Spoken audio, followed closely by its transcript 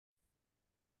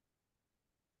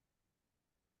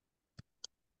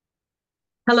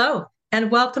Hello,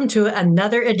 and welcome to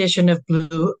another edition of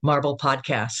Blue Marble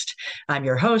Podcast. I'm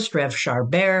your host, Char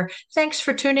Bear. Thanks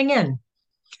for tuning in.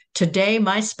 Today,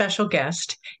 my special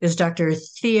guest is Dr.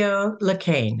 Theo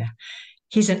LeQuesne.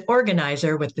 He's an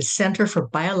organizer with the Center for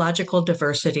Biological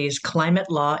Diversity's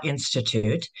Climate Law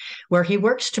Institute, where he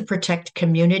works to protect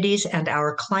communities and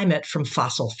our climate from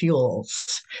fossil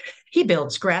fuels. He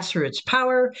builds grassroots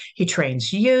power. He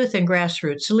trains youth and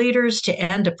grassroots leaders to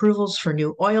end approvals for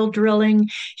new oil drilling.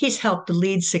 He's helped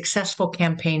lead successful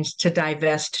campaigns to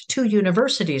divest two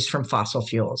universities from fossil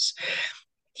fuels.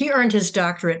 He earned his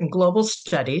doctorate in global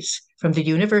studies from the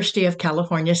University of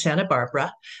California, Santa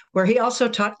Barbara, where he also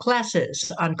taught classes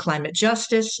on climate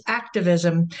justice,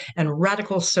 activism, and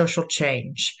radical social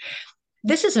change.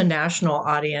 This is a national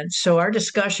audience, so our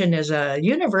discussion is a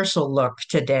universal look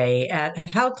today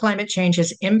at how climate change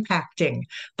is impacting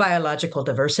biological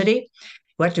diversity.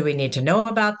 What do we need to know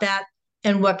about that?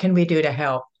 And what can we do to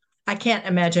help? I can't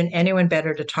imagine anyone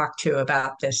better to talk to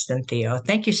about this than Theo.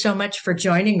 Thank you so much for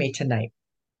joining me tonight.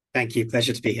 Thank you.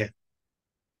 Pleasure to be here.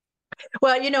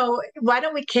 Well, why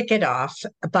don't we kick it off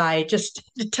by just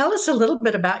tell us a little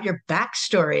bit about your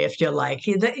backstory, if you like,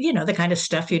 the kind of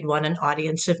stuff you'd want an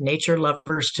audience of nature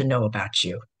lovers to know about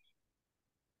you.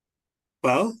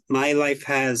 Well, my life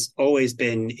has always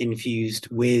been infused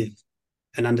with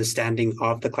an understanding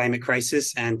of the climate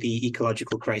crisis and the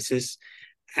ecological crisis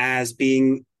as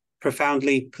being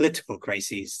profoundly political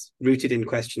crises rooted in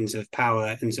questions of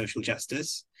power and social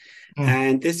justice.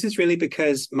 And this is really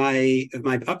because of my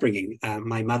upbringing.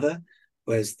 My mother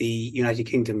was the United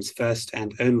Kingdom's first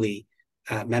and only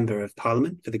member of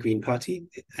parliament for the Green Party.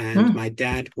 And my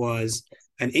dad was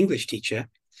an English teacher.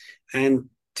 And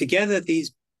together,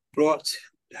 these brought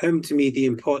home to me the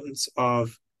importance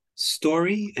of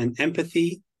story and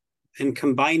empathy, and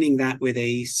combining that with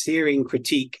a searing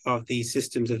critique of the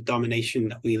systems of domination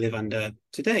that we live under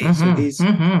today.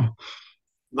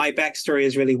 My backstory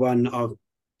is really one of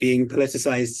being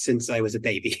politicized since I was a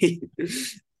baby.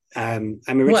 I'm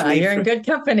originally well, you're in good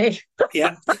company.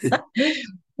 Yeah.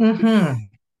 You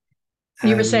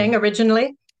were saying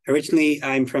originally? Originally,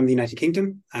 I'm from the United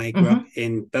Kingdom. I grew up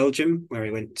in Belgium, where I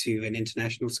went to an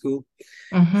international school.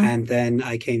 And then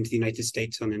I came to the United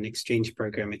States on an exchange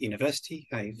program at university.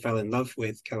 I fell in love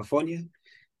with California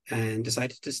and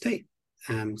decided to stay.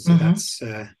 That's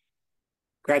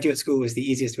graduate school was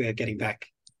the easiest way of getting back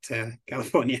to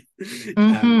California.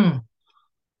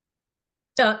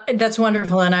 That's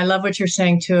wonderful. And I love what you're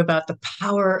saying, too, about the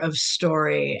power of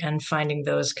story and finding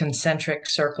those concentric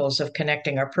circles of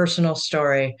connecting our personal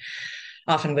story,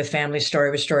 often with family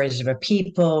story, with stories of a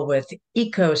people, with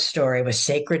eco story, with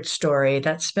sacred story.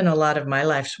 That's been a lot of my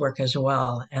life's work as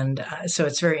well. And so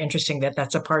it's very interesting that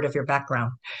that's a part of your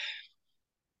background.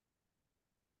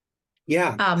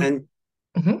 Yeah.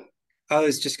 I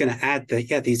was just going to add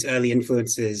that, these early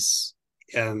influences,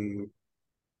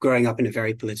 growing up in a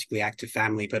very politically active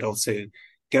family, but also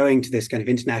going to this kind of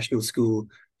international school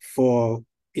for,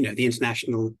 the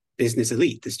international business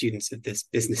elite, the students of this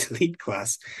business elite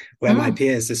class, where my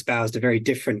peers espoused a very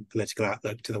different political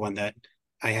outlook to the one that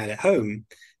I had at home.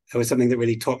 It was something that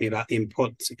really taught me about the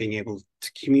importance of being able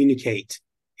to communicate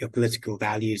your political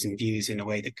values and views in a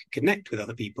way that could connect with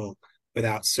other people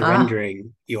without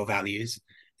surrendering your values.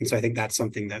 And so I think that's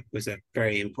something that was a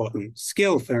very important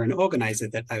skill for an organizer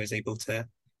that I was able to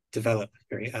develop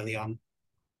very early on.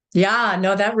 Yeah,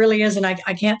 no, that really is. And I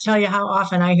can't tell you how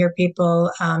often I hear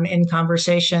people in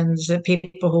conversations, that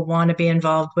people who want to be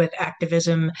involved with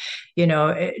activism,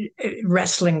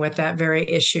 wrestling with that very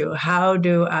issue. How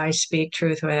do I speak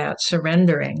truth without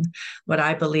surrendering what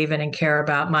I believe in and care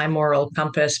about, my moral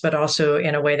compass, but also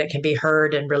in a way that can be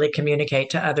heard and really communicate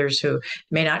to others who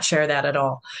may not share that at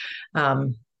all?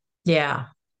 Yeah.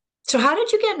 So how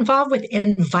did you get involved with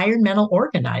environmental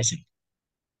organizing?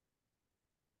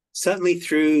 Certainly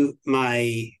through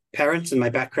my parents and my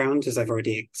background, as I've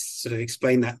already sort of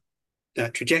explained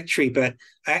that trajectory, but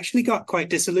I actually got quite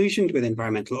disillusioned with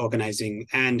environmental organizing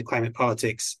and climate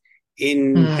politics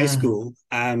in high school.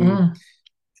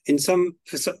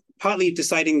 Partly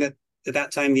deciding that at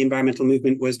that time the environmental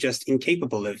movement was just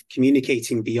incapable of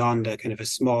communicating beyond a kind of a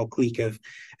small clique of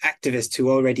activists who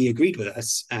already agreed with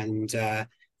us, and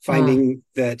finding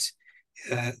that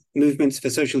movements for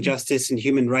social justice and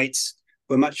human rights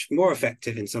were much more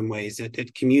effective in some ways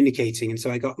at communicating. And so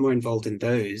I got more involved in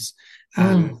those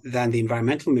than the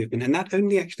environmental movement. And that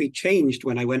only actually changed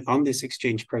when I went on this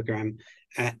exchange program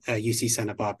at UC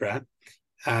Santa Barbara,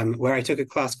 where I took a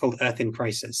class called Earth in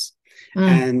Crisis.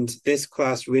 And this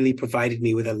class really provided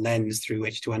me with a lens through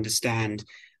which to understand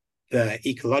the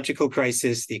ecological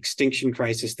crisis, the extinction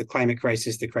crisis, the climate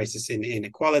crisis, the crisis in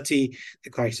inequality, the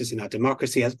crisis in our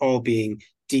democracy as all being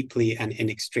deeply and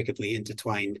inextricably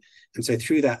intertwined. And so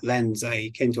through that lens,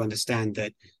 I came to understand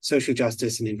that social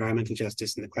justice and environmental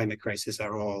justice and the climate crisis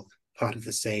are all part of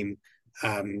the same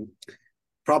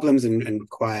problems and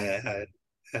require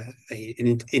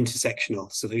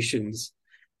intersectional solutions.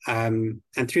 And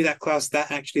through that class,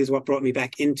 that actually is what brought me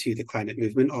back into the climate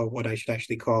movement, or what I should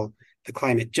actually call the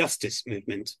climate justice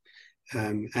movement.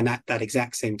 And at that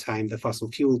exact same time, the fossil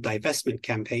fuel divestment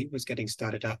campaign was getting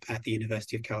started up at the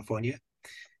University of California.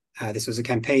 This was a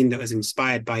campaign that was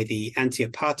inspired by the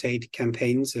anti-apartheid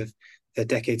campaigns of the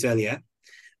decades earlier.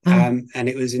 And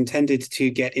it was intended to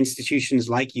get institutions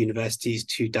like universities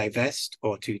to divest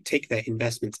or to take their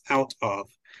investments out of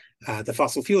the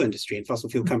fossil fuel industry and fossil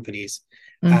fuel companies.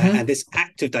 And this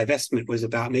act of divestment was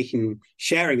about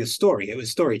sharing a story. It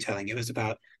was storytelling. It was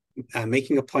about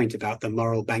making a point about the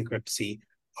moral bankruptcy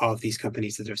of these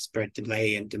companies that have spread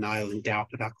delay and denial and doubt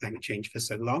about climate change for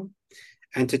so long,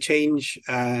 and to change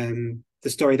the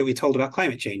story that we told about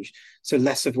climate change. So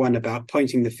less of one about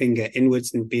pointing the finger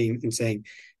inwards and saying,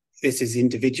 this is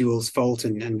individuals' fault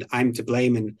and I'm to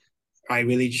blame, and I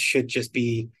really should just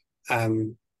be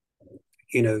living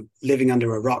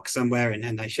under a rock somewhere,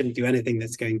 and I shouldn't do anything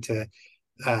that's going to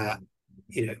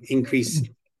increase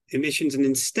emissions, and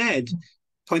instead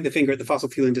point the finger at the fossil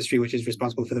fuel industry, which is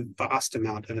responsible for the vast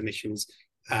amount of emissions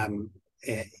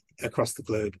across the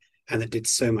globe, and that did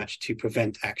so much to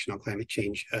prevent action on climate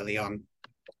change early on.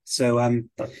 So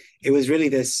it was really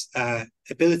this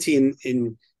ability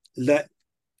in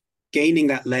gaining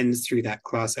that lens through that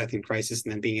class earthing crisis,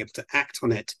 and then being able to act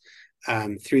on it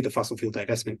through the fossil fuel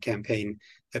divestment campaign,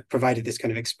 that provided this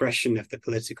kind of expression of the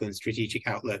political and strategic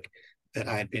outlook that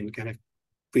I had been kind of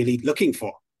really looking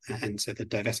for. And so the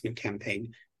divestment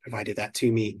campaign provided that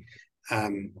to me.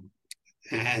 And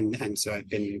so I've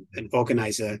been an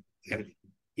organizer,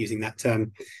 using that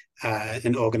term,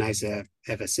 an organizer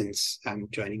ever since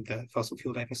joining the fossil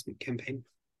fuel divestment campaign.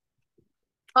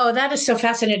 Oh, that is so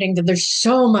fascinating that there's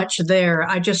so much there.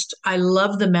 I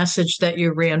love the message that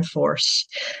you reinforce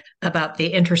about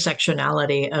the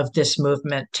intersectionality of this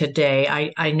movement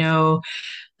today. I know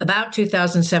about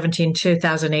 2017,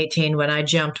 2018, when I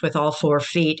jumped with all 4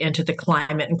 feet into the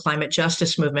climate and climate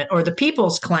justice movement, or the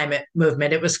people's climate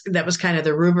movement. That was kind of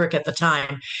the rubric at the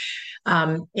time.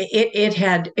 It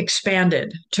had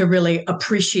expanded to really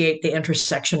appreciate the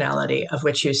intersectionality of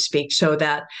which you speak, so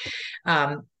that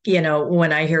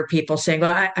when I hear people saying,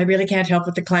 well, I really can't help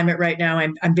with the climate right now.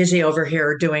 I'm busy over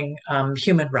here doing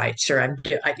human rights, or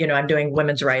I'm doing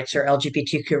women's rights or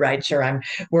LGBTQ rights, or I'm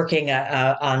working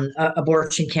on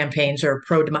abortion campaigns or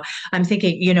I'm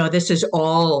thinking, this is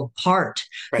all part.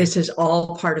 Right. This is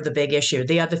all part of the big issue.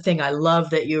 The other thing I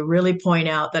love that you really point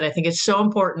out that I think is so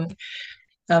important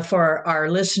for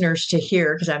our listeners to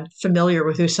hear, because I'm familiar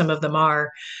with who some of them are,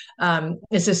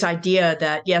 is this idea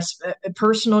that, yes,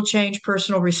 personal change,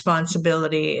 personal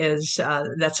responsibility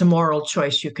that's a moral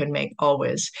choice you can make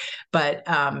always. But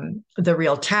the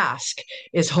real task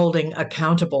is holding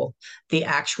accountable the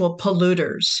actual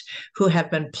polluters who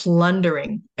have been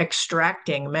plundering,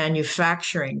 extracting,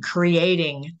 manufacturing,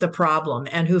 creating the problem,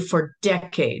 and who for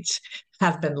decades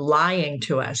have been lying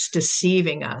to us,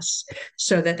 deceiving us,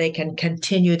 so that they can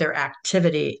continue their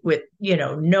activity with,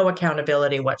 no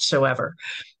accountability whatsoever.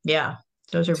 Yeah,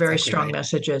 those are very strong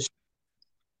messages.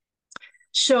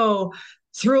 So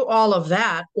through all of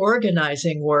that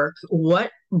organizing work, what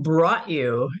brought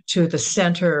you to the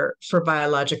Center for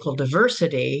Biological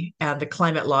Diversity and the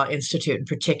Climate Law Institute in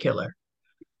particular?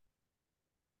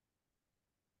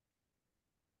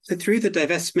 So through the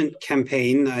divestment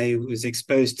campaign, I was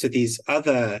exposed to these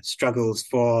other struggles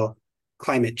for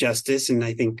climate justice, and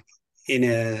I think in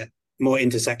a more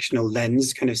intersectional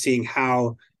lens, kind of seeing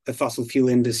how the fossil fuel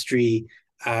industry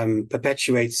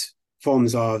perpetuates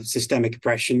forms of systemic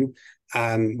oppression.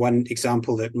 One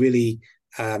example that really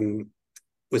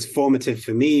was formative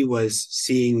for me was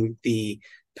seeing the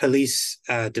police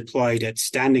deployed at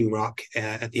Standing Rock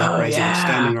at the uprising of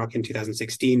Standing Rock in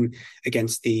 2016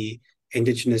 against the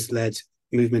Indigenous-led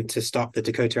movement to stop the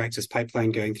Dakota Access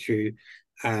Pipeline going through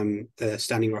the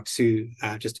Standing Rock Sioux,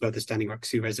 just above the Standing Rock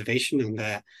Sioux Reservation on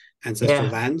their ancestral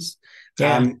lands.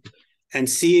 And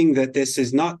seeing that this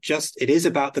is not just, it is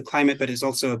about the climate, but it's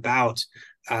also about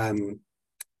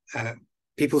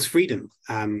people's freedom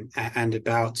and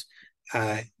about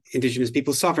Indigenous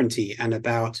people's sovereignty and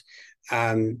about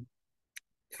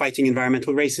fighting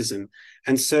environmental racism.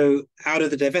 And so out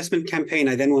of the divestment campaign,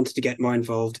 I then wanted to get more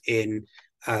involved in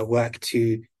work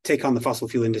to take on the fossil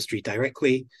fuel industry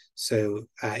directly. So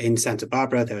in Santa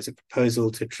Barbara, there was a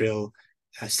proposal to drill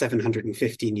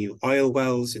 750 new oil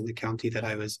wells in the county that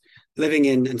I was living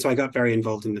in. And so I got very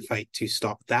involved in the fight to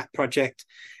stop that project.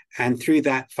 And through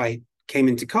that fight, came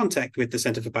into contact with the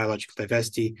Center for Biological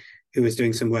Diversity, who was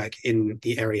doing some work in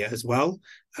the area as well,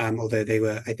 although they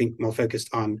were, I think, more focused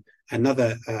on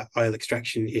another oil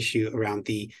extraction issue around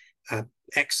the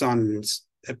Exxon's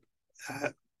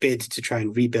bid to try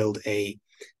and rebuild a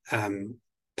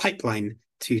pipeline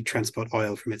to transport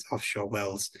oil from its offshore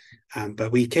wells.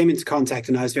 But we came into contact,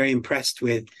 and I was very impressed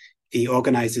with the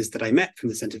organizers that I met from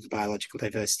the Center for Biological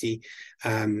Diversity.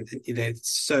 They're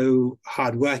so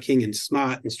hardworking and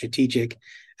smart and strategic.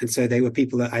 And so they were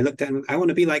people that I looked at and I want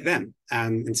to be like them.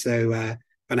 And so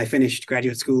when I finished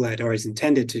graduate school, I had always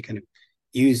intended to kind of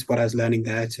use what I was learning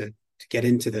there to get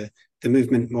into the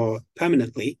movement more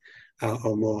permanently,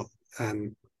 or more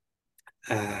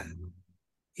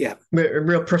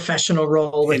real professional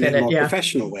role within in a more it. Yeah.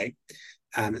 professional way.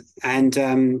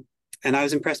 And I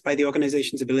was impressed by the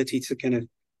organization's ability to kind of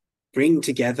bring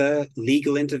together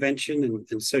legal intervention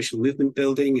and social movement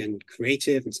building and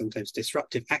creative and sometimes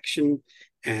disruptive action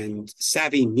and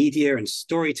savvy media and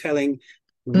storytelling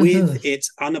with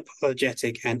its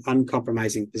unapologetic and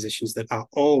uncompromising positions that are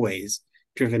always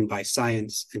driven by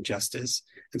science and justice.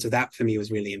 And so that for me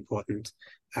was really important,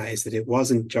 is that it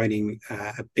wasn't joining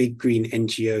a big green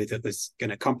NGO that was going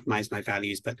to compromise my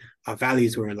values, but our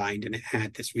values were aligned, and it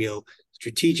had this real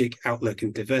strategic outlook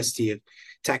and diversity of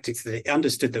tactics that it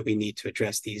understood that we need to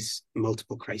address these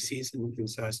multiple crises. And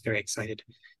so I was very excited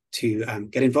to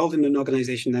get involved in an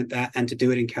organization like that and to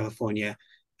do it in California,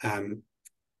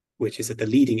 which is at the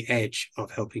leading edge of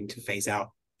helping to phase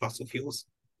out fossil fuels.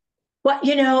 Well,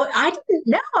 I didn't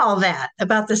know all that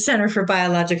about the Center for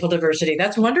Biological Diversity.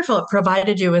 That's wonderful. It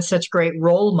provided you with such great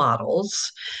role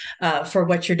models for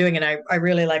what you're doing. And I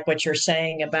really like what you're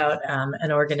saying about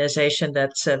an organization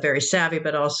that's very savvy,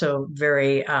 but also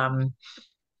very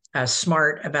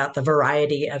smart about the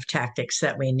variety of tactics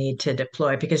that we need to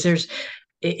deploy, because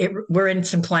we're in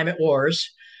some climate wars.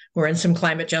 We're in some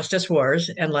climate justice wars,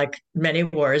 and like many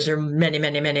wars, there are many,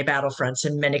 many, many battlefronts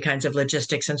and many kinds of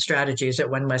logistics and strategies that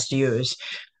one must use.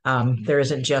 There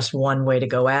isn't just one way to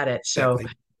go at it. So,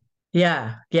 Exactly.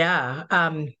 yeah.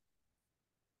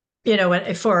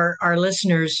 For our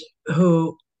listeners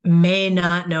who may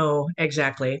not know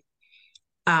exactly,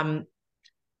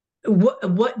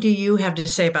 what do you have to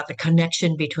say about the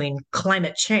connection between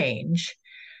climate change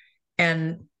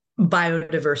and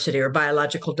biodiversity or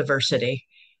biological diversity?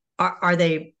 Are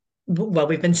they, well,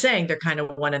 we've been saying they're kind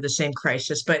of one and the same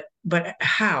crisis, but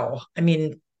how? I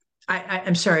mean,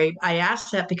 I'm sorry, I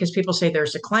asked that because people say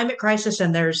there's a climate crisis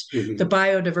and there's the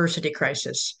biodiversity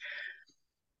crisis.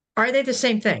 Are they the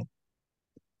same thing?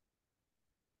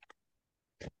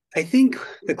 I think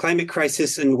the climate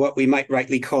crisis and what we might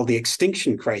rightly call the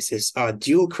extinction crisis are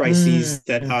dual crises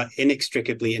that are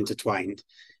inextricably intertwined.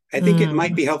 I think it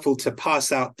might be helpful to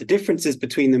pass out the differences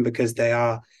between them, because there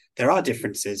are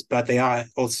differences, but they are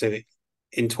also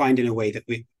entwined in a way that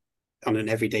we, on an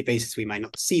everyday basis, we might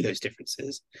not see those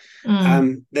differences.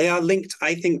 They are linked,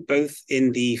 I think, both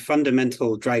in the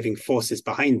fundamental driving forces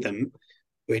behind them,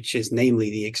 which is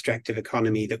namely the extractive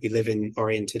economy that we live in,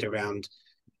 oriented around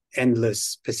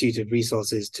endless pursuit of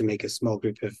resources to make a small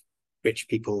group of rich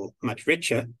people much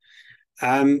richer.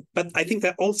 But I think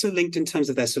they're also linked in terms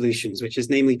of their solutions, which is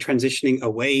namely transitioning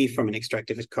away from an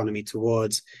extractive economy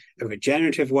towards a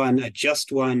regenerative one, a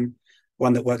just one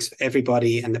that works for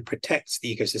everybody and that protects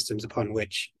the ecosystems upon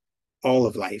which all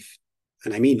of life,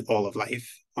 and I mean all of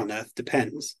life on Earth,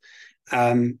 depends.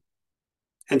 And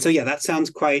so, yeah, that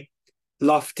sounds quite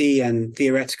lofty and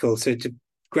theoretical. So to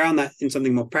ground that in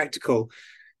something more practical,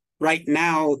 right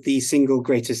now, the single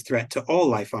greatest threat to all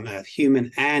life on Earth,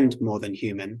 human and more than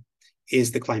human,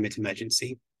 is the climate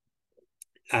emergency.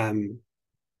 And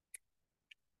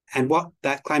what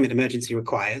that climate emergency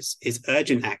requires is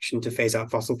urgent action to phase out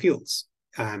fossil fuels.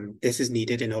 This is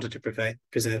needed in order to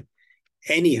preserve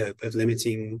any hope of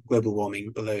limiting global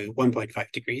warming below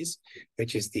 1.5 degrees,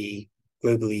 which is the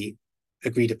globally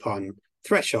agreed upon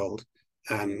threshold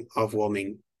of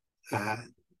warming that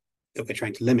we're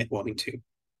trying to limit warming to.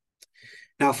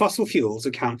 Now, fossil fuels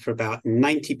account for about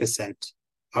 90%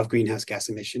 of greenhouse gas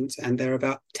emissions, and there are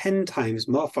about 10 times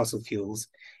more fossil fuels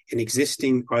in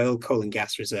existing oil, coal, and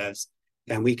gas reserves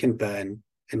than we can burn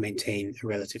and maintain a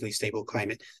relatively stable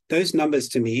climate. Those numbers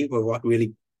to me were what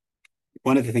really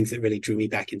one of the things that really drew me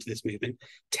back into this movement.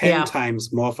 10 Yeah.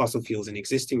 times more fossil fuels in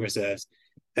existing reserves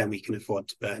than we can afford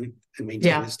to burn and maintain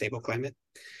Yeah. a stable climate.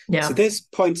 So Yeah. this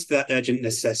points to that urgent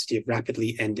necessity of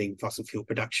rapidly ending fossil fuel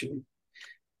production.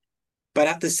 But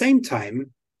at the same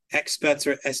time, experts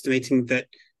are estimating that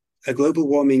a global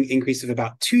warming increase of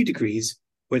about 2 degrees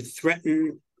would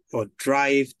threaten or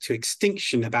drive to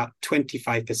extinction about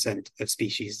 25% of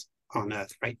species on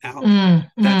Earth right now.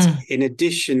 That's Mm. in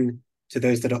addition to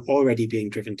those that are already being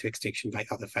driven to extinction by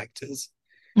other factors.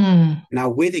 Mm. Now,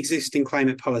 with existing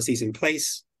climate policies in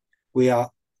place, we are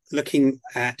looking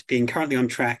at being currently on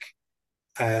track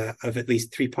of at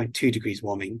least 3.2 degrees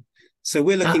warming. So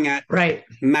we're looking at Right.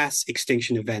 mass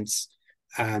extinction events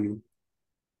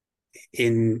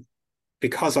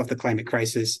because of the climate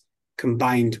crisis,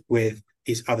 combined with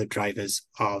these other drivers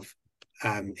of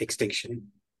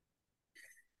extinction.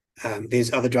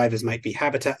 These other drivers might be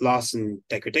habitat loss and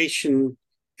degradation,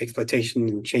 exploitation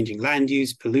and changing land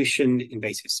use, pollution,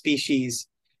 invasive species.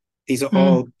 These are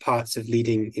all parts of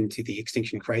leading into the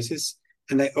extinction crisis.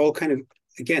 And they all kind of,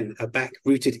 again, are back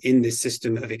rooted in this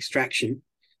system of extraction,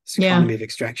 this economy of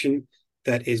extraction,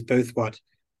 that is both what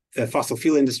the fossil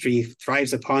fuel industry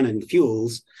thrives upon and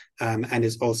fuels, and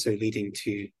is also leading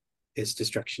to this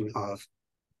destruction of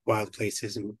wild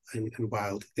places and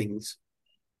wild things.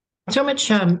 So much,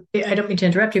 I don't mean to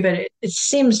interrupt you, but it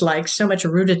seems like so much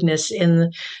rootedness in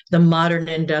the modern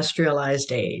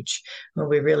industrialized age, where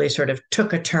we really sort of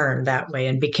took a turn that way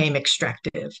and became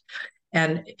extractive.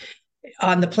 And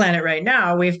on the planet right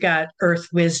now, we've got earth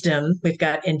wisdom, we've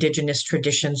got indigenous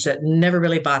traditions that never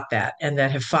really bought that and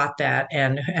that have fought that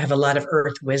and have a lot of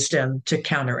earth wisdom to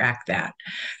counteract that.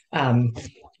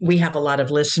 We have a lot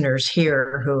of listeners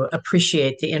here who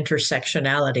appreciate the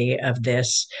intersectionality of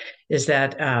this, is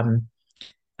that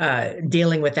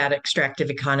dealing with that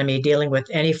extractive economy, dealing with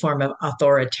any form of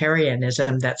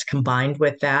authoritarianism that's combined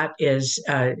with that is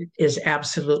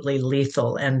absolutely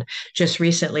lethal. And just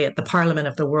recently at the Parliament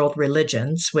of the World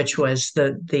Religions, which was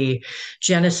the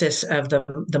genesis of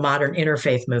the modern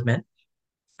interfaith movement,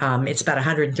 it's about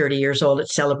 130 years old. It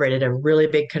celebrated a really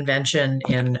big convention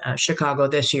in Chicago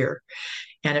this year,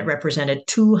 and it represented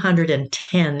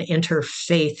 210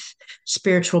 interfaith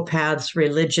spiritual paths,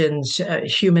 religions,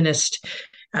 humanist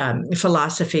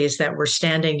philosophies that were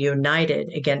standing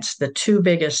united against the two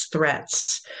biggest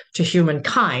threats to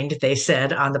humankind, they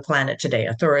said, on the planet today: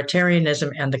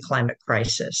 authoritarianism and the climate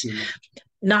crisis.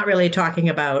 Not really talking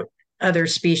about other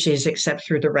species except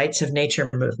through the rights of nature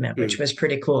movement, which was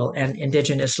pretty cool, and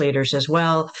indigenous leaders as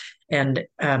well, and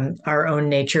our own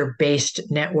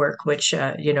nature-based network, which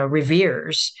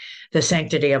reveres the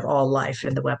sanctity of all life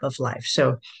and the web of life.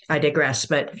 So I digress.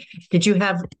 But did you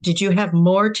have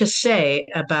more to say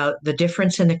about the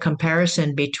difference in the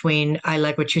comparison between, I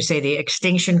like what you say, the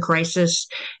extinction crisis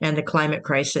and the climate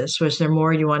crisis? Was there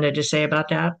more you wanted to say about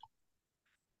that?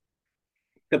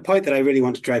 The point that I really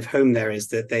want to drive home there is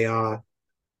that they are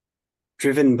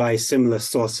driven by similar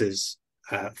forces,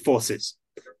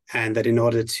 and that in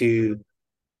order to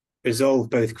resolve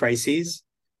both crises,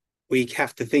 we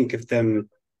have to think of them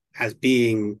as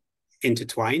being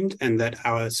intertwined, and that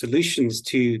our solutions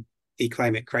to the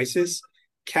climate crisis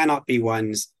cannot be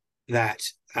ones that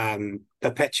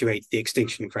perpetuate the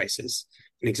extinction crisis.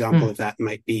 An example of that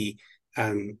might be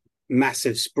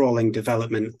massive sprawling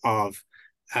development of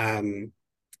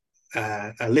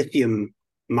a lithium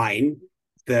mine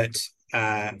that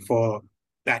for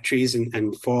batteries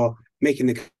and for making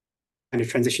the kind of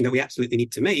transition that we absolutely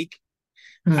need to make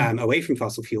away from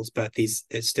fossil fuels, but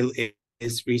it still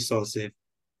is resource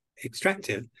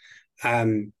extractive.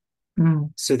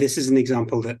 So this is an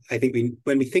example that I think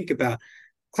when we think about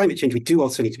climate change, we do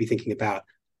also need to be thinking about,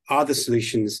 are the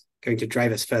solutions going to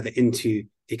drive us further into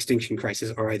the extinction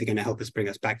crisis, or are they going to help us bring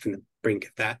us back from the brink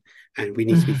of that? And we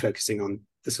need to be focusing on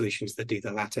the solutions that do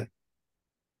the latter.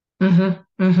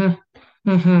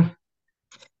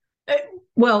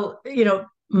 Well,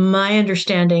 my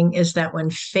understanding is that when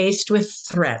faced with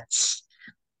threats,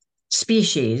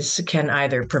 species can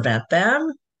either prevent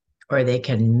them, or they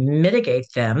can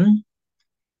mitigate them,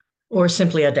 or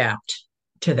simply adapt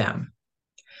to them.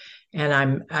 And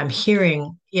I'm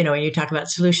hearing, when you talk about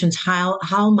solutions,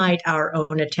 how might our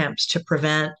own attempts to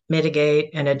prevent, mitigate,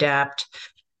 and adapt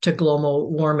to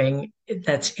global warming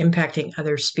that's impacting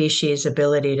other species'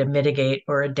 ability to mitigate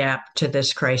or adapt to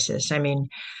this crisis? I mean,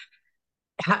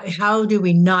 how do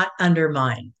we not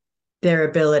undermine their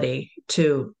ability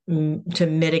to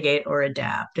mitigate or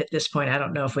adapt at this point? I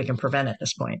don't know if we can prevent at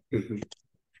this point.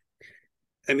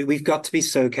 I mean, we've got to be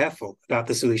so careful about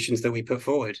the solutions that we put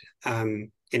forward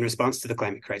in response to the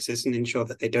climate crisis, and ensure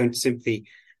that they don't simply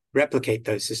replicate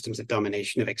those systems of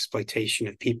domination, of exploitation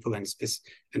of people and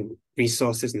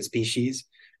resources and species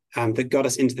that got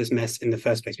us into this mess in the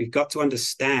first place. We've got to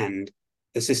understand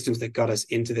the systems that got us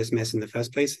into this mess in the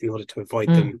first place in order to avoid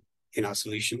them in our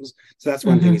solutions. So that's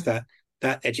one thing, is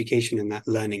that education and that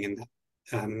learning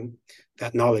and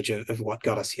that knowledge of what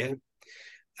got us here.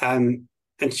 And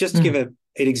just to give an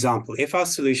example, if our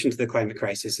solution to the climate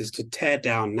crisis is to tear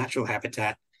down natural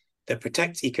habitat that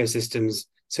protects ecosystems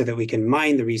so that we can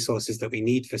mine the resources that we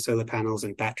need for solar panels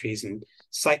and batteries and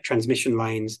site transmission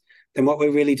lines, then what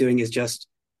we're really doing is just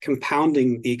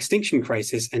compounding the extinction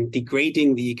crisis and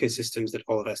degrading the ecosystems that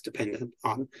all of us depend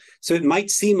on. So it might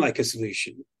seem like a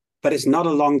solution, but it's not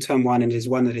a long-term one, and it is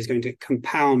one that is going to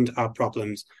compound our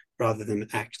problems rather than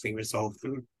actually resolve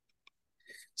them.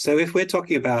 So if we're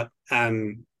talking about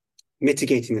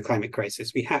mitigating the climate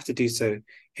crisis, we have to do so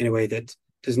in a way that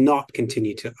does not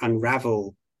continue to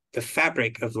unravel the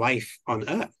fabric of life on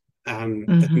Earth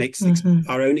that makes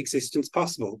our own existence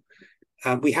possible.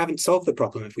 We haven't solved the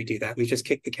problem if we do that. We just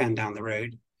kick the can down the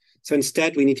road. So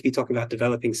instead, we need to be talking about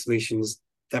developing solutions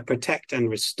that protect and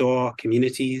restore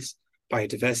communities,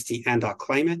 biodiversity, and our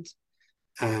climate.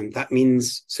 That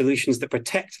means solutions that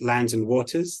protect lands and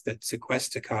waters, that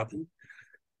sequester carbon,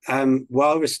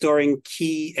 while restoring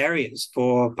key areas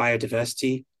for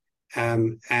biodiversity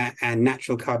and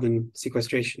natural carbon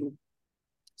sequestration.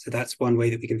 So that's one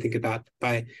way that we can think about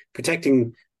by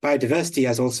protecting biodiversity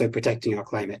as also protecting our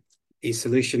climate. These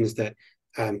solutions that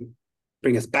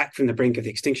bring us back from the brink of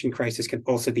the extinction crisis can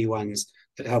also be ones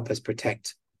that help us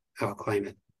protect our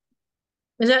climate.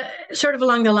 Is that sort of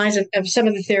along the lines of some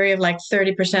of the theory of like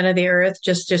 30% of the earth,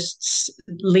 just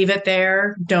leave it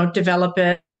there, don't develop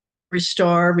it,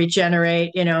 restore,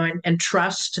 regenerate, and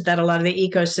trust that a lot of the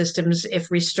ecosystems,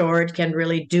 if restored, can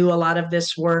really do a lot of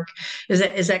this work?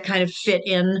 Is that kind of fit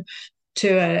in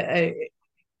to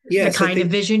the kind of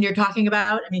vision you're talking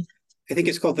about? I think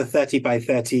it's called the 30 by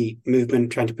 30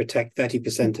 movement, trying to protect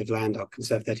 30% of land or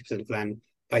conserve 30% of land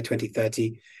by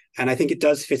 2030. And I think it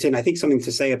does fit in. I think something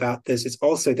to say about this is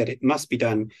also that it must be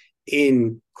done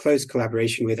in close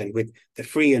collaboration with the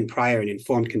free and prior and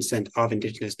informed consent of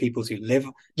Indigenous peoples who live,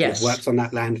 who have worked on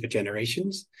that land for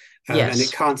generations. And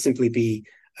it can't simply be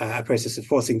a process of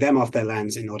forcing them off their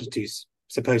lands in order to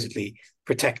supposedly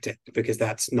protect it, because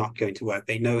that's not going to work.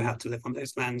 They know how to live on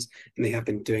those lands, and they have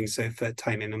been doing so for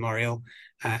time immemorial.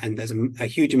 And there's a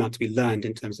huge amount to be learned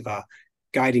in terms of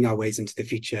guiding our ways into the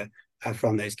future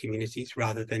from those communities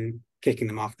rather than kicking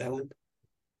them off their land.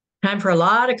 Time for a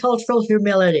lot of cultural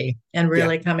humility and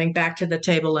really coming back to the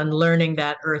table and learning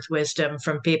that earth wisdom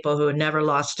from people who never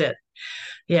lost it.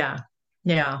 Yeah.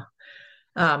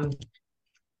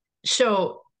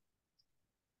 So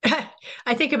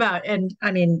I think about, and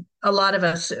I mean, a lot of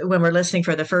us, when we're listening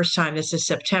for the first time, this is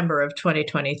September of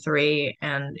 2023.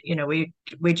 And,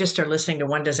 we just are listening to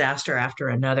one disaster after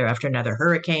another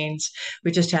hurricanes.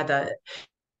 We just had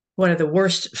one of the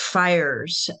worst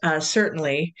fires,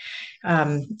 certainly,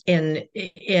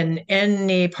 in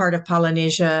any part of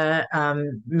Polynesia.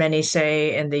 Many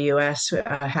say in the U.S.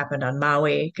 Happened on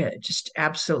Maui. Just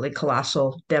absolutely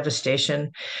colossal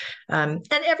devastation. And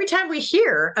every time we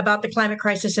hear about the climate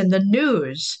crisis in the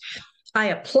news, I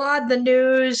applaud the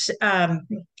news,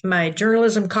 my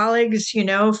journalism colleagues,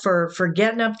 for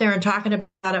getting up there and talking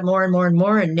about it more and more and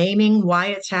more and naming why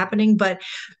it's happening. But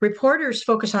reporters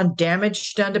focus on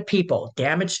damage done to people,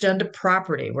 damage done to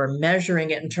property. We're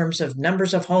measuring it in terms of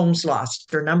numbers of homes lost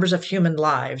or numbers of human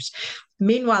lives.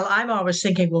 Meanwhile, I'm always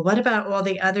thinking, well, what about all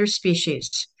the other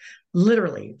species?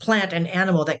 Literally, plant and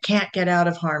animal that can't get out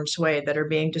of harm's way, that are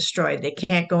being destroyed. They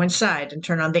can't go inside and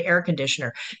turn on the air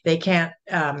conditioner. They can't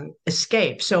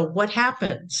escape. So what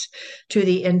happens to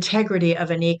the integrity of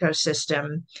an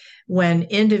ecosystem when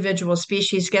individual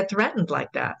species get threatened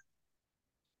like that?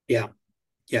 Yeah.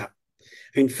 I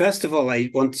mean, first of all, I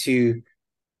want to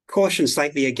caution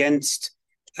slightly against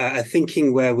a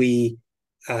thinking where we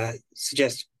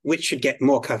suggest which should get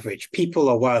more coverage, people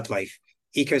or wildlife,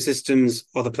 ecosystems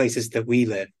or the places that we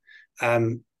live. I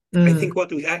think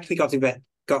what we've actually got to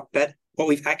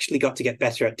get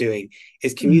better at doing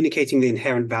is communicating the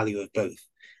inherent value of both.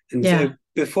 And so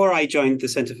before I joined the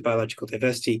Center for Biological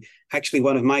Diversity, actually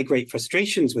one of my great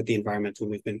frustrations with the environmental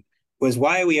movement was,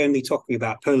 why are we only talking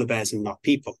about polar bears and not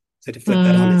people? So to flip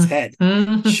that on its head,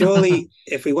 surely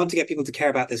if we want to get people to care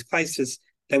about this crisis,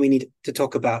 then we need to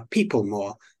talk about people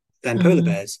more than polar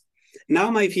bears. Now,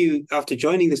 my view after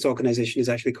joining this organization is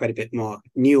actually quite a bit more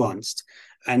nuanced.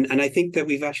 And I think that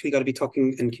we've actually got to be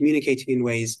talking and communicating in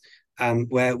ways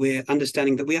where we're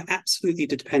understanding that we are absolutely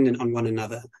dependent on one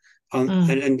another.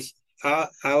 And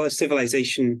our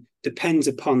civilization depends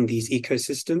upon these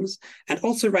ecosystems. And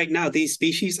also right now, these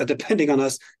species are depending on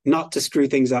us not to screw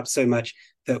things up so much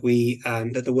that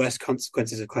that the worst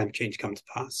consequences of climate change come to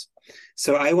pass.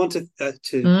 So I want to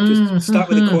just start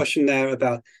with a caution there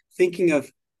about thinking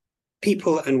of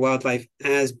people and wildlife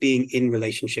as being in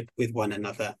relationship with one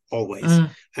another always,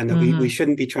 and that we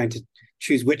shouldn't be trying to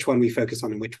choose which one we focus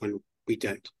on and which one we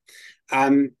don't.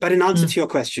 But in answer to your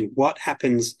question, what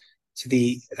happens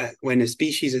to when a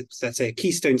species, let's say a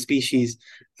keystone species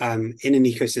in an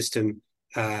ecosystem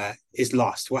is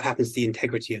lost? What happens to the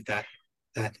integrity of that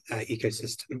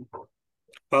ecosystem?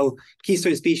 Well,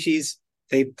 keystone species,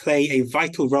 they play a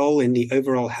vital role in the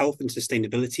overall health and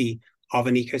sustainability of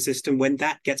an ecosystem. When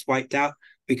that gets wiped out,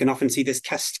 we can often see this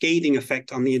cascading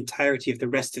effect on the entirety of the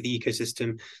rest of the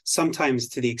ecosystem, sometimes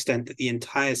to the extent that the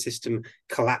entire system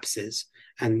collapses.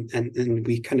 And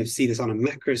we kind of see this on a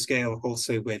macro scale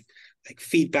also with like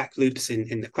feedback loops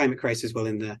in the climate crisis. Well,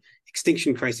 in the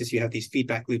extinction crisis, you have these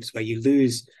feedback loops where you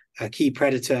lose a key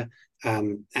predator,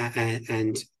 and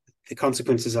the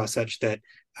consequences are such that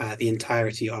the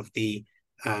entirety of the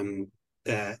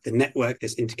network,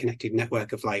 this interconnected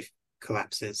network of life,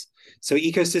 collapses. So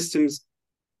ecosystems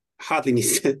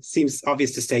seems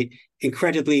obvious to state,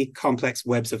 incredibly complex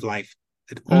webs of life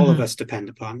that all of us depend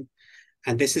upon.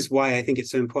 And this is why I think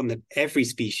it's so important that every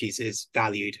species is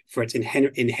valued for its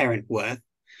inherent worth,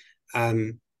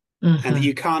 and that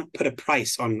you can't put a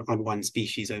price on one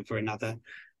species over another.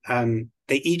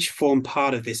 They each form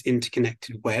part of this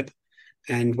interconnected web.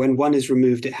 And when one is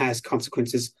removed, it has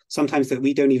consequences sometimes that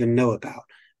we don't even know about,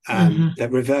 that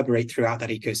reverberate throughout that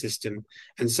ecosystem.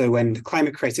 And so when the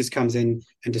climate crisis comes in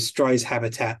and destroys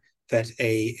habitat that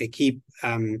a key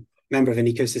member of an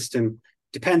ecosystem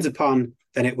depends upon,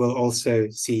 then it will also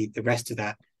see the rest of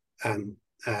that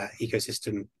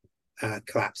ecosystem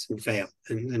collapse and fail.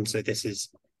 And so this is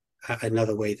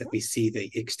another way that we see the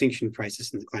extinction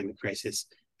crisis and the climate crisis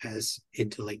as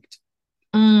interlinked.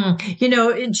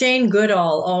 Jane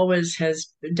Goodall always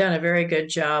has done a very good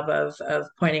job of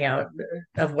pointing out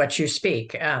of what you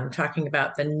speak, talking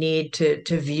about the need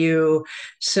to view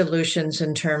solutions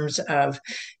in terms of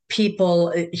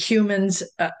people, humans,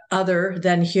 other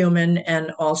than human,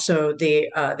 and also the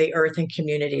earth and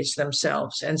communities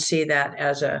themselves, and see that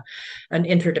as an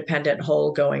interdependent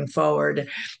whole going forward.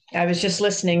 I was just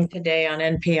listening today on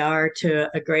NPR to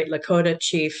a great Lakota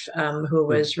chief who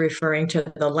was referring to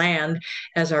the land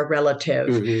as our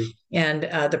relative. And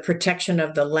the protection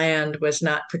of the land was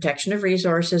not protection of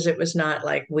resources. It was not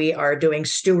like we are doing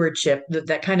stewardship.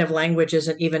 That kind of language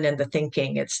isn't even in the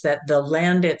thinking. It's that the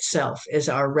land itself is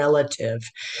our relative.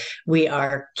 We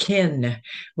are kin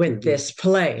with this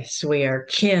place. We are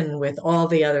kin with all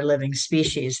the other living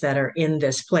species that are in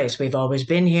this place. We've always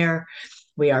been here.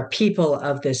 We are people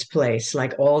of this place,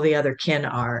 like all the other kin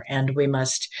are, and we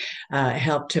must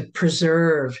help to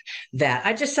preserve that.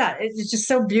 I just thought it's just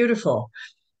so beautiful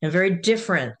and very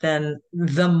different than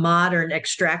the modern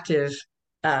extractive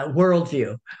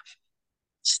worldview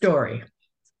story.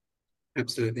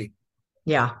 Absolutely.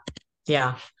 Yeah.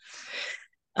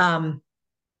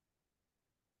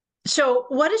 So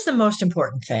what is the most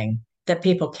important thing that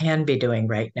people can be doing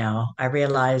right now? I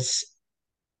realize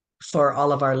for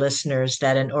all of our listeners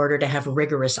that in order to have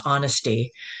rigorous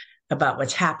honesty about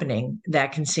what's happening,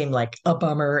 that can seem like a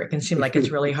bummer. It can seem like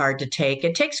it's really hard to take.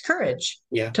 It takes courage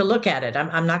to look at it.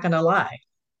 I'm not going to lie.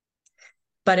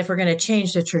 But if we're going to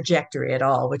change the trajectory at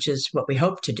all, which is what we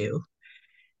hope to do,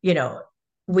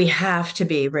 we have to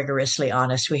be rigorously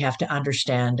honest. We have to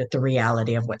understand the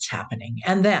reality of what's happening.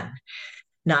 And then,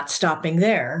 not stopping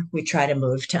there, we try to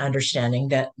move to understanding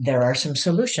that there are some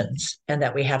solutions and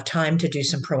that we have time to do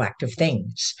some proactive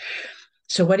things.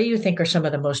 So what do you think are some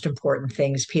of the most important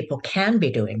things people can be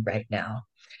doing right now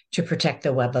to protect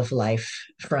the web of life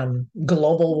from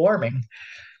global warming?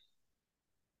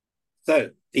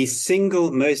 So the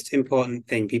single most important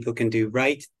thing people can do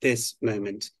right this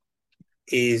moment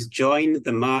is join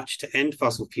the March to End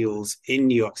Fossil Fuels in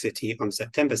New York City on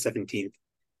September 17th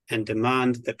and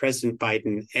demand that President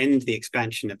Biden end the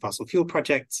expansion of fossil fuel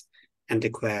projects and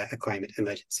declare a climate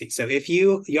emergency. So if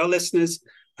your listeners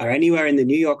are anywhere in the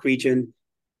New York region,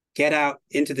 get out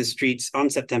into the streets on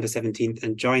September 17th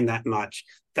and join that march.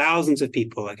 Thousands of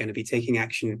people are going to be taking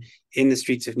action in the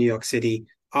streets of New York City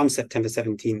on September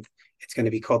 17th. It's going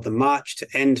to be called the March to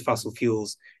End Fossil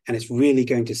Fuels, and it's really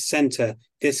going to center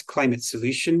this climate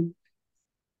solution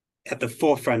at the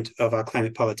forefront of our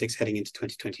climate politics heading into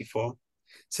 2024.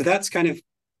 So that's kind of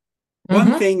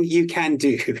one thing you can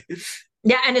do.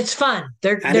 Yeah, and it's fun. And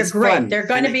They're it's great. fun. They're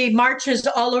going to be marches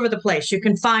all over the place. You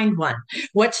can find one.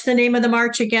 What's the name of the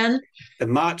march again? The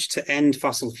March to End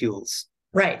Fossil Fuels.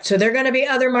 Right. So there are going to be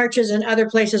other marches in other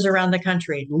places around the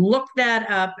country. Look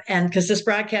that up. And because this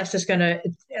broadcast is going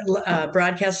to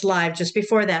broadcast live just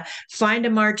before that, find a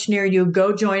march near you,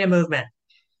 go join a movement,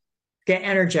 get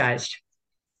energized.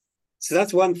 So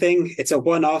that's one thing. It's a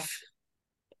one-off.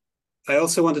 I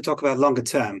also want to talk about longer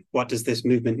term. What does this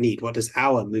movement need? What does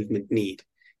our movement need?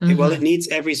 Well, it needs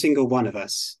every single one of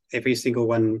us, every single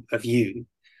one of you.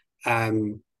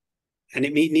 And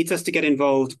it needs us to get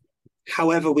involved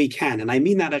however we can. And I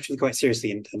mean that actually quite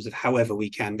seriously in terms of however we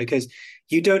can, because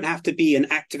you don't have to be an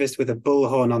activist with a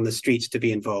bullhorn on the streets to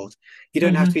be involved. You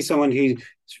don't have to be someone who's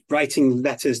writing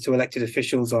letters to elected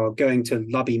officials or going to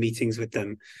lobby meetings with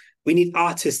them. We need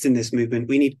artists in this movement.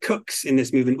 We need cooks in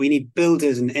this movement. We need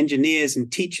builders and engineers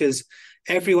and teachers,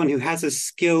 everyone who has a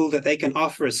skill that they can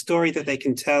offer, a story that they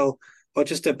can tell, or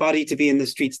just a body to be in the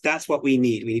streets. That's what we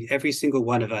need. We need every single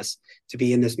one of us to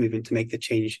be in this movement to make the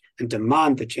change and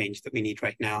demand the change that we need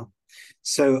right now.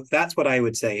 So that's what I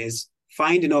would say is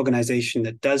find an organization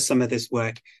that does some of this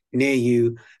work near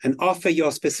you and offer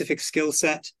your specific skill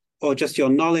set or just your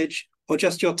knowledge or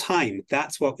just your time.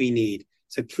 That's what we need.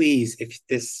 So please,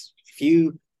 if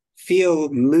you feel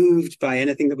moved by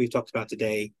anything that we've talked about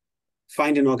today,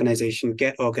 find an organization,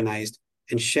 get organized,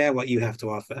 and share what you have to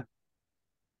offer.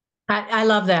 I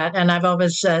love that. And I've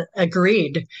always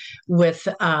agreed with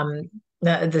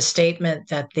the statement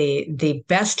that the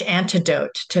best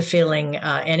antidote to feeling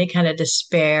any kind of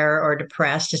despair or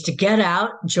depressed is to get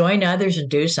out, join others, and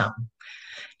do something.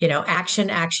 Action,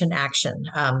 action, action.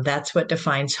 That's what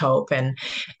defines hope. And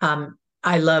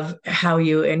I love how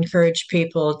you encourage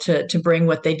people to bring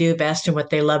what they do best and what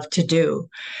they love to do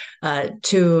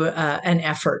to an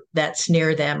effort that's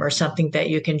near them or something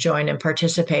that you can join and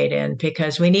participate in,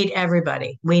 because we need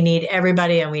everybody. We need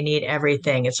everybody and we need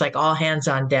everything. It's like all hands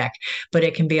on deck, but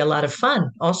it can be a lot of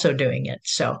fun also doing it.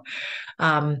 So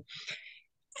um,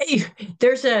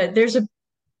 there's a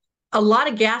lot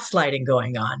of gaslighting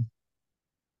going on.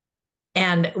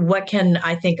 And what can,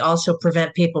 I think, also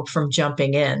prevent people from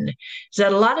jumping in is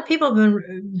that a lot of people have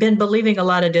been believing a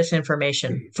lot of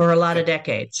disinformation for a lot of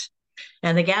decades.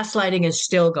 And the gaslighting is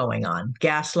still going on.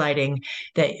 Gaslighting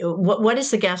what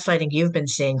is the gaslighting you've been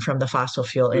seeing from the fossil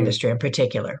fuel industry in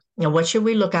particular? And what should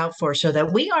we look out for so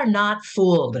that we are not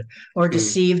fooled or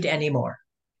deceived anymore?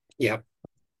 Yeah.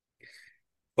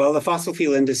 Well, the fossil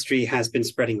fuel industry has been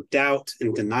spreading doubt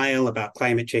and denial about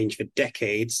climate change for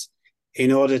decades in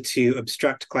order to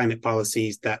obstruct climate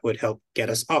policies that would help get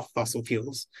us off fossil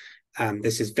fuels.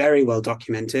 This is very well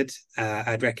documented.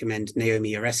 I'd recommend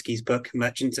Naomi Oreskes' book,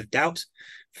 Merchants of Doubt,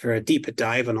 for a deeper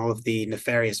dive on all of the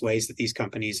nefarious ways that these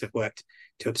companies have worked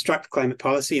to obstruct climate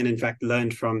policy and, in fact,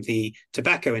 learned from the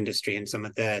tobacco industry in some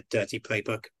of their dirty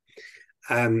playbook.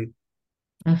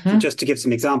 Just to give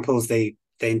some examples, they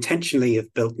intentionally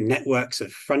have built networks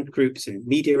of front groups and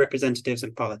media representatives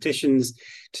and politicians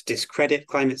to discredit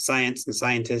climate science and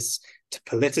scientists, to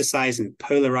politicize and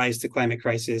polarize the climate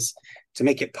crisis, to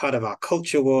make it part of our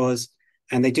culture wars.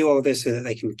 And they do all this so that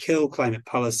they can kill climate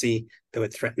policy that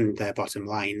would threaten their bottom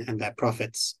line and their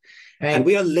profits. Right. And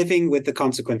we are living with the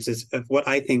consequences of what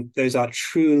I think those are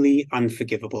truly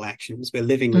unforgivable actions. We're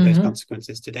living with those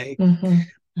consequences today.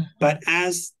 But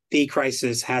as the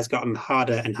crisis has gotten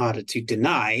harder and harder to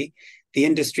deny, the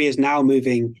industry is now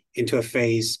moving into a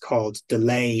phase called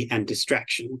delay and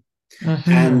distraction.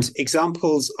 And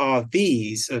examples of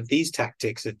these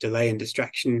tactics of delay and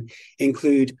distraction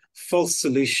include false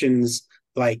solutions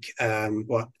like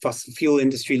what fossil fuel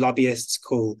industry lobbyists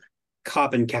call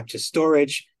carbon capture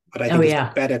storage, but I think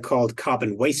it's better called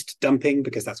carbon waste dumping,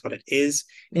 because that's what it is.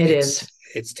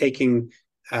 It's taking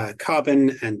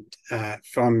carbon and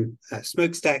from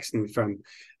smokestacks and from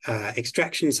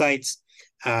extraction sites,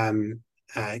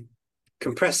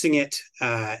 compressing it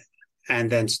and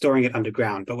then storing it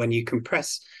underground. But when you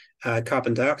compress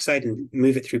carbon dioxide and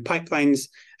move it through pipelines,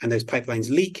 and those pipelines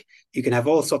leak, you can have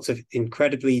all sorts of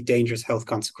incredibly dangerous health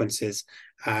consequences.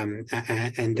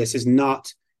 And this is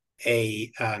not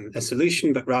a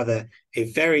solution, but rather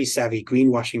a very savvy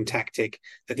greenwashing tactic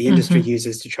that the industry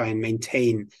uses to try and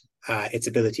maintain its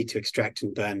ability to extract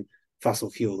and burn fossil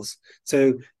fuels.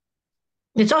 So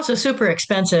it's also super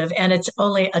expensive, and it's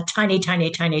only a tiny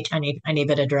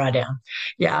bit of drawdown.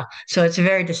 Yeah, so it's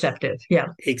very deceptive. Yeah,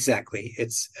 exactly.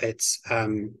 It's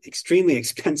extremely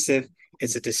expensive.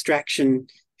 It's a distraction.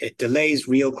 It delays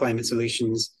real climate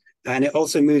solutions, and it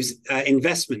also moves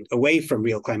investment away from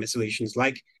real climate solutions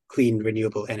like clean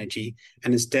renewable energy,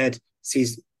 and instead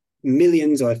sees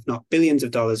millions, or if not billions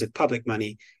of dollars of public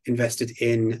money invested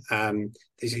in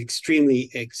this extremely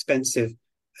expensive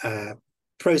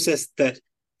process that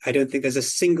I don't think there's a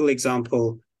single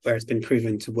example where it's been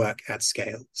proven to work at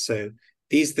scale. So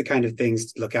these are the kind of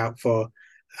things to look out for.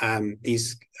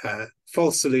 These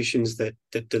false solutions that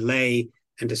delay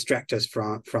and distract us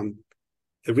from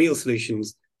the real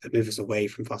solutions that move us away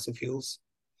from fossil fuels.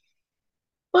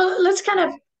 Well, let's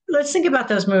think about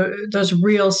those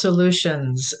real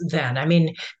solutions then. I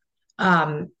mean,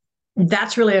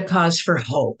 that's really a cause for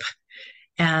hope.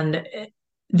 And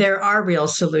there are real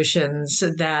solutions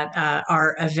that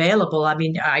are available. I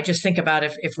mean, I just think about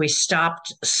if we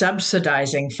stopped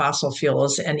subsidizing fossil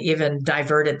fuels and even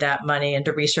diverted that money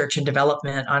into research and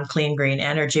development on clean green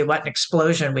energy, what an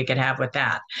explosion we could have with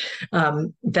that.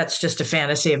 That's just a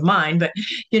fantasy of mine. But,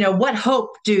 what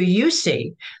hope do you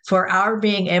see for our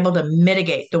being able to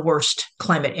mitigate the worst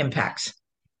climate impacts?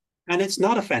 And it's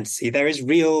not a fantasy. There is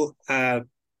real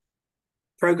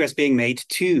progress being made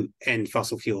to end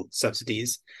fossil fuel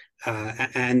subsidies.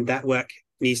 And that work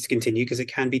needs to continue because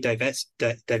it can be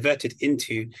diverted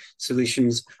into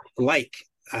solutions like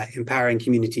empowering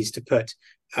communities to put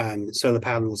solar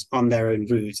panels on their own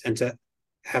roofs and to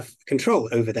have control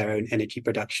over their own energy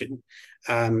production.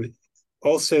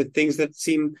 Also, things that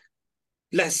seem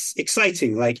less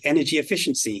exciting, like energy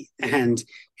efficiency and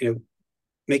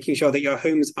making sure that your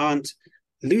homes aren't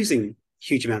losing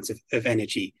huge amounts of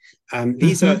energy.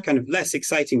 These are kind of less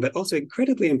exciting, but also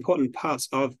incredibly important parts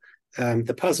of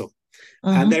the puzzle.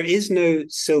 There is no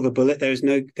silver bullet. There's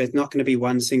not going to be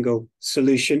one single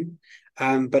solution.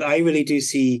 But I really do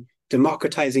see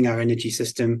democratizing our energy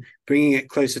system, bringing it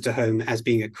closer to home as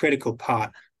being a critical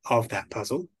part of that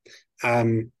puzzle,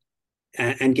 and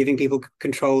giving people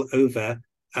control over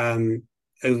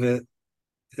the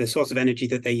source of energy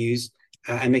that they use,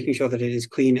 and making sure that it is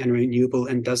clean and renewable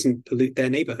and doesn't pollute their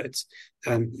neighborhoods.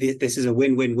 This is a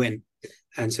win-win-win.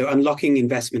 And so unlocking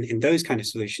investment in those kind of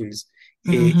solutions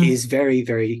is very,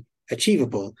 very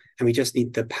achievable. And we just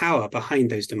need the power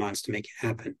behind those demands to make it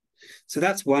happen. So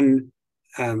that's one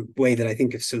way that I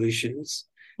think of solutions.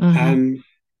 And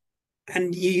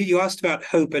you asked about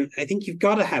hope, and I think you've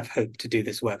got to have hope to do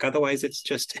this work. Otherwise, it's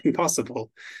just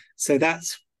impossible. So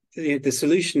that's the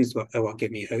solutions are what give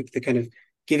me hope, the kind of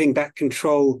giving back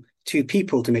control to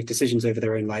people to make decisions over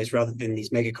their own lives rather than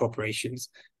these mega corporations.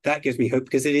 That gives me hope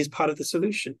because it is part of the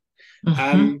solution.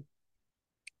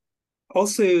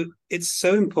 Also, it's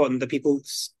so important that people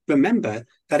remember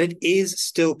that it is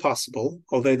still possible,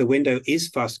 although the window is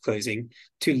fast closing,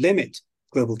 to limit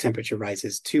global temperature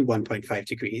rises to 1.5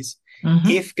 degrees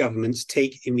if governments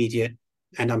take immediate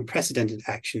and unprecedented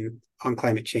action on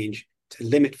climate change to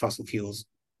limit fossil fuels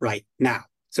right now.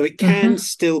 So it can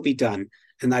still be done.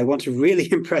 And I want to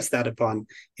really impress that upon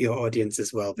your audience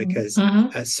as well, because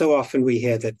so often we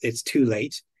hear that it's too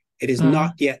late. It is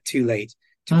not yet too late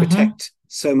to protect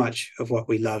so much of what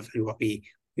we love and what we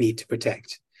need to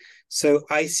protect. So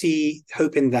I see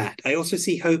hope in that. I also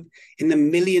see hope in the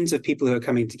millions of people who are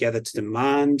coming together to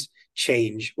demand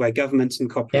change where governments and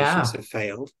corporations have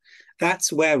failed.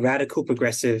 That's where radical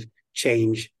progressive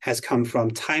change has come from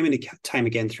time and time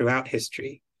again throughout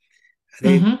history.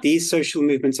 These social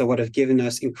movements are what have given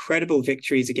us incredible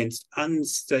victories against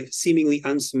seemingly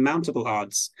unsurmountable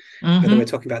odds, whether we're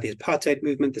talking about the apartheid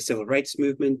movement, the civil rights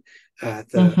movement,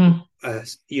 the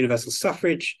universal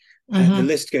suffrage, the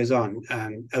list goes on,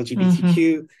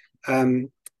 LGBTQ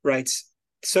rights.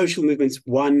 Social movements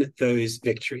won those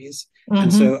victories.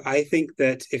 And so I think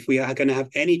that if we are going to have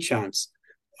any chance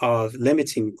of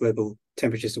limiting global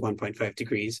temperatures to 1.5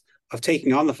 degrees, of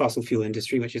taking on the fossil fuel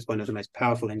industry, which is one of the most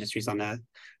powerful industries on earth,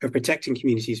 of protecting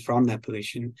communities from that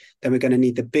pollution, then we're going to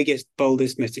need the biggest,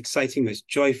 boldest, most exciting, most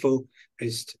joyful,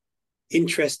 most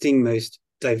interesting, most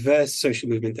diverse social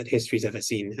movement that history's ever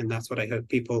seen. And that's what I hope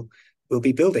people will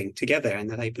be building together, and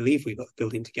that I believe we will be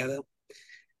building together.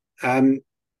 And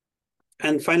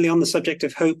finally, on the subject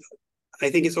of hope, I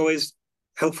think it's always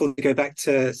helpful to go back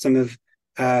to some of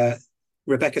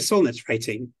Rebecca Solnit's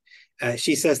writing.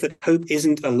 She says that hope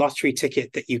isn't a lottery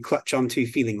ticket that you clutch onto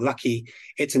feeling lucky.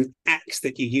 It's an axe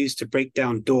that you use to break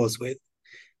down doors with.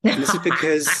 And this is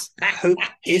because hope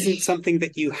isn't something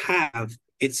that you have.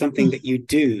 It's something that you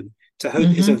do. So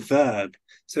hope is a verb.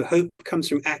 So hope comes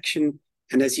from action.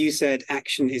 And as you said,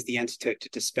 action is the antidote to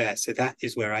despair. So that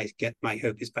is where I get my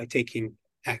hope, is by taking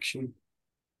action.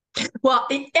 Well,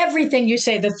 everything you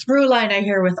say, the through line I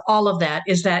hear with all of that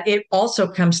is that it also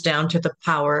comes down to the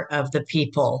power of the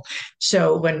people.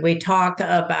 So when we talk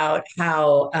about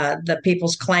how the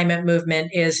people's climate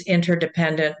movement is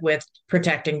interdependent with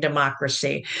protecting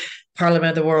democracy, Parliament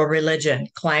of the world religion,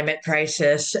 climate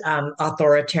crisis,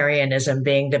 authoritarianism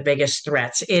being the biggest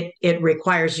threats. It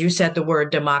requires, you said the word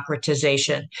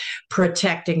democratization,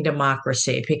 protecting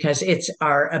democracy, because it's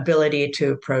our ability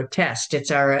to protest.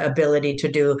 It's our ability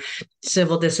to do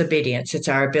civil disobedience. It's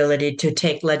our ability to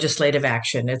take legislative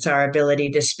action. It's our ability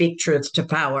to speak truth to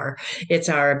power. It's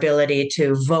our ability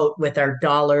to vote with our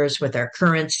dollars, with our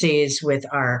currencies, with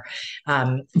our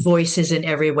voices in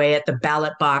every way at the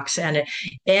ballot box. And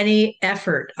any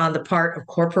effort on the part of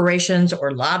corporations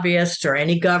or lobbyists or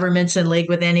any governments in league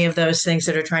with any of those things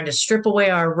that are trying to strip away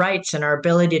our rights and our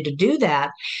ability to do that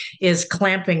is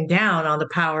clamping down on the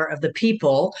power of the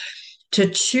people to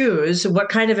choose what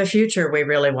kind of a future we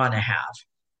really want to have.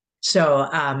 So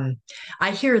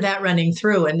I hear that running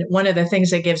through. And one of the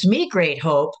things that gives me great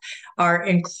hope are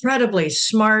incredibly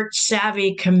smart,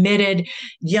 savvy, committed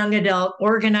young adult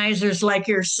organizers like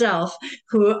yourself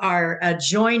who are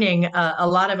joining a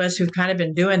lot of us who've kind of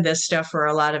been doing this stuff for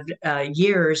a lot of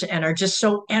years and are just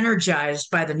so energized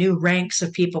by the new ranks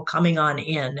of people coming on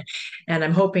in. And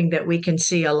I'm hoping that we can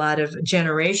see a lot of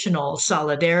generational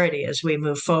solidarity as we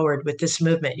move forward with this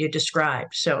movement you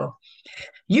described. So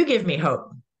you give me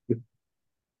hope.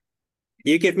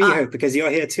 You give me hope because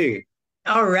you're here too.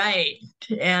 All right.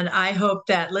 And I hope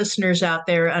that listeners out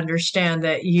there understand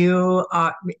that you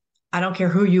are, I don't care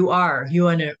who you are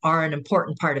an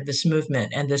important part of this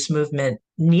movement, and this movement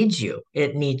needs you.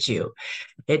 It needs you.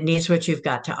 It needs what you've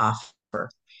got to offer.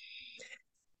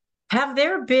 Have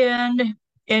there been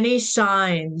any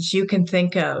signs you can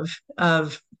think of,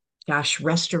 gosh,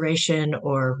 restoration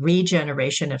or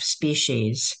regeneration of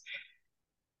species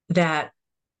that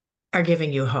are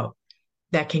giving you hope,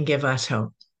 that can give us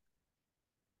hope?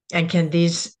 And can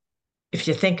these, if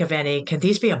you think of any, can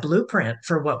these be a blueprint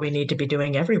for what we need to be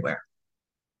doing everywhere?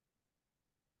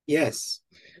 Yes.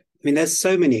 I mean, there's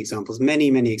so many examples,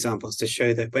 many, many examples to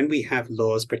show that when we have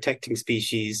laws protecting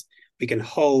species, we can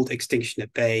hold extinction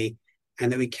at bay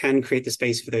and that we can create the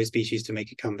space for those species to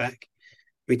make a comeback.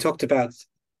 We talked about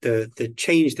the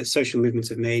change that social movements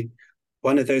have made.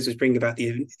 One of those was bringing about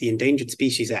the Endangered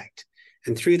Species Act.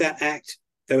 And through that act,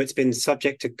 though it's been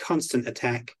subject to constant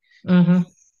attack, Mm-hmm.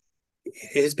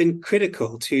 it has been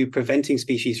critical to preventing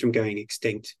species from going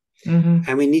extinct. Mm-hmm.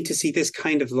 And we need to see this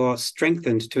kind of law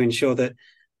strengthened to ensure that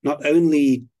not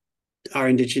only are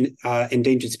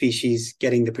endangered species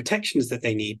getting the protections that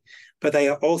they need, but they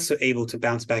are also able to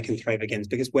bounce back and thrive again.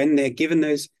 Because when they're given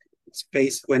those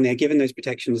when they're given those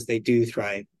protections, they do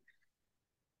thrive.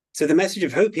 So the message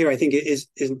of hope here, I think, is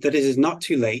that it is not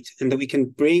too late and that we can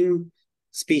bring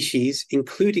species,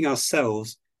 including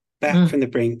ourselves, back from the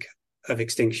brink of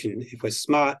extinction if we're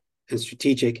smart and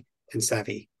strategic and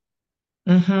savvy.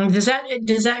 Mm-hmm. Does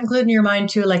that include in your mind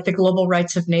too, like the global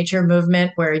rights of nature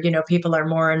movement, where people are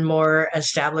more and more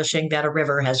establishing that a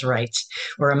river has rights,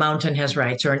 or a mountain has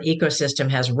rights, or an ecosystem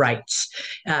has rights?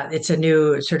 It's a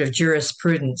new sort of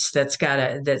jurisprudence that's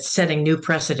setting new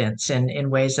precedents in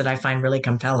ways that I find really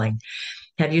compelling.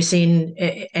 Have you seen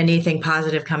anything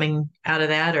positive coming out of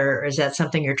that, or is that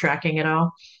something you're tracking at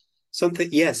all? Something,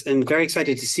 yes, and very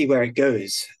excited to see where it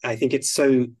goes. I think it's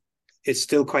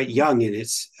still quite young in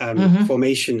its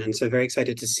formation, and so very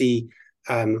excited to see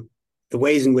the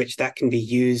ways in which that can be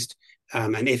used,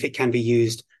 and if it can be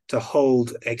used to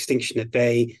hold extinction at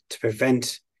bay, to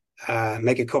prevent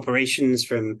mega corporations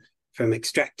from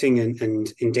extracting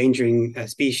and endangering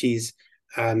species.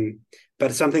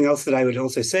 But something else that I would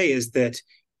also say is that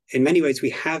in many ways,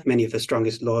 we have many of the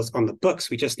strongest laws on the books.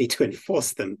 We just need to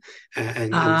enforce them.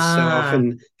 And so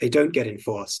often they don't get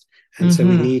enforced. And so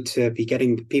we need to be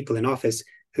getting people in office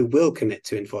who will commit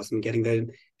to enforce them. Getting them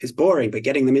is boring, but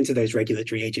getting them into those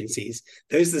regulatory agencies,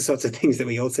 those are the sorts of things that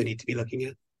we also need to be looking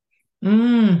at.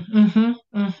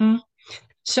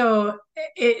 So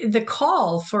the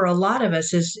call for a lot of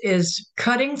us is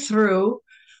cutting through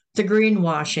the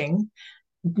greenwashing,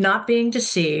 not being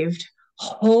deceived,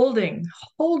 holding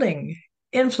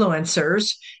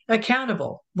influencers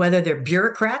accountable, whether they're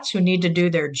bureaucrats who need to do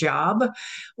their job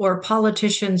or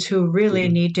politicians who really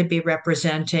need to be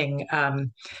representing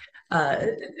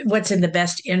what's in the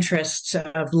best interests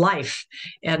of life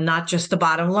and not just the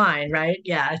bottom line, right?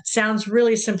 Yeah, it sounds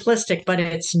really simplistic, but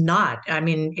it's not. I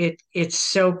mean, it's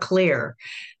so clear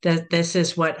that this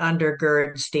is what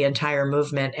undergirds the entire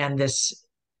movement and this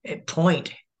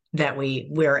point that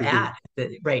we're at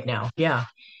right now. Yeah.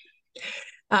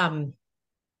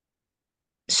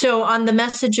 So on the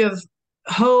message of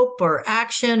hope or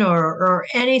action or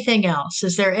anything else,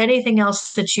 is there anything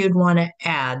else that you'd want to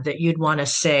add, that you'd want to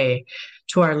say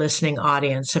to our listening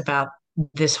audience about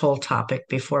this whole topic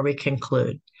before we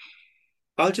conclude?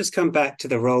 I'll just come back to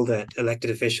the role that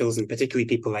elected officials, and particularly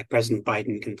people like President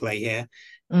Biden, can play here.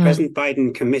 Mm, President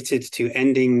Biden committed to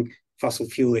ending fossil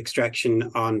fuel extraction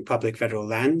on public federal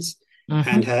lands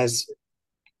and hmm has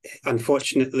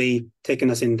unfortunately taken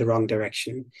us in the wrong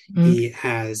direction. mm, He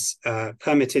has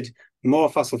permitted more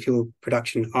fossil fuel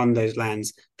production on those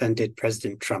lands than did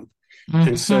President Trump. And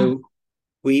hmm so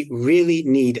we really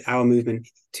need our movement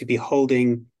to be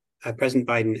holding President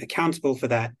Biden accountable for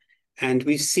that. And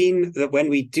we've seen that when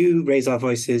we do raise our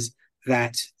voices,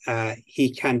 that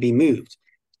he can be moved.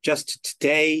 Just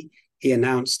today, he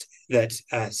announced that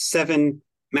 7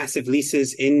 massive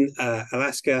leases in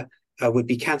Alaska would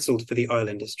be cancelled for the oil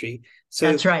industry. So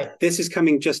That's right. this is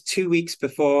coming just 2 weeks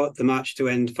before the march to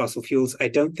end fossil fuels. I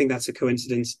don't think that's a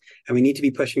coincidence, and we need to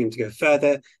be pushing him to go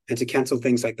further and to cancel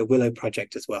things like the Willow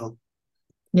Project as well.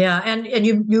 Yeah, and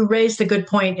you raised a good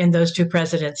point in those two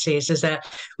presidencies is that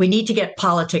we need to get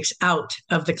politics out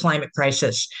of the climate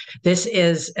crisis. This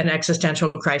is an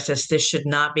existential crisis. This should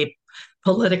not be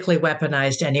politically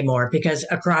weaponized anymore because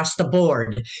across the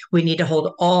board, we need to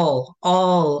hold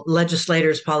all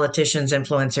legislators, politicians,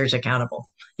 influencers accountable.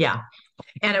 Yeah.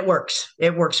 And it works.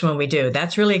 It works when we do.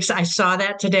 That's really exciting. I saw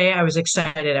that today. I was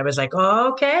excited. I was like,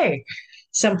 oh, okay,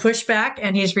 some pushback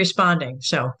and he's responding.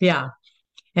 So yeah.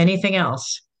 Anything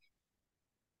else?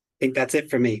 I think that's it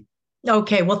for me.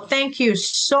 Okay, well, thank you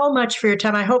so much for your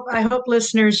time. I hope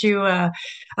listeners, I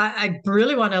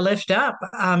really want to lift up.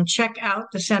 Check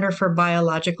out the Center for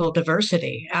Biological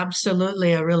Diversity.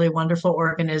 Absolutely, a really wonderful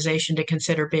organization to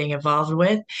consider being involved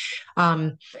with.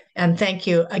 Um, and thank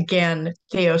you again,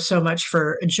 Theo, so much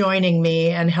for joining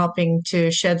me and helping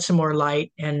to shed some more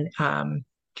light and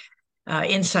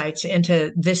insights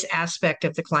into this aspect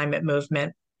of the climate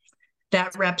movement.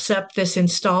 That wraps up this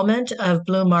installment of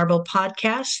Blue Marble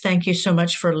Podcast. Thank you so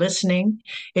much for listening.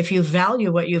 If you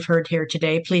value what you've heard here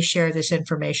today, please share this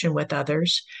information with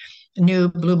others. New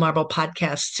Blue Marble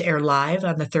podcasts air live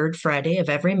on the third Friday of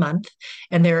every month,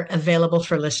 and they're available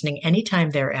for listening anytime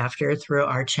thereafter through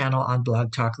our channel on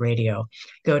Blog Talk Radio.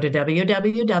 Go to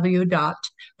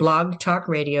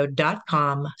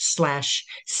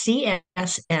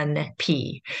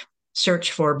www.blogtalkradio.com/CSNP.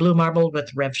 Search for Blue Marble with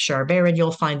Rev Char Bear, and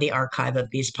you'll find the archive of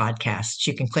these podcasts.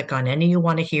 You can click on any you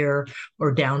want to hear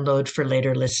or download for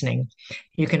later listening.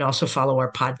 You can also follow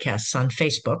our podcasts on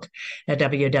Facebook at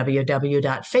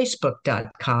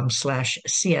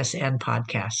www.facebook.com/CSN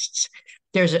podcasts.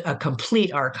 There's a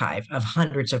complete archive of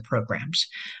hundreds of programs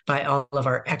by all of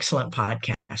our excellent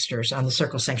podcasters on the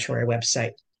Circle Sanctuary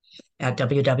website at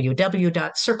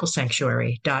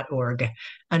www.circlesanctuary.org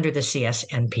under the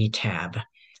CSNP tab.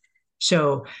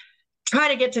 So try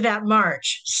to get to that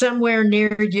march somewhere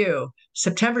near you,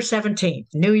 September 17th,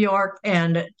 New York,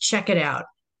 and check it out.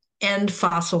 End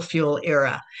fossil fuel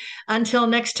era. Until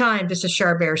next time, this is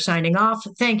Char Bear signing off.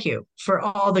 Thank you for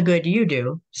all the good you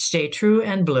do. Stay true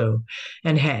and blue.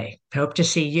 And hey, hope to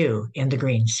see you in the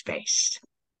green space.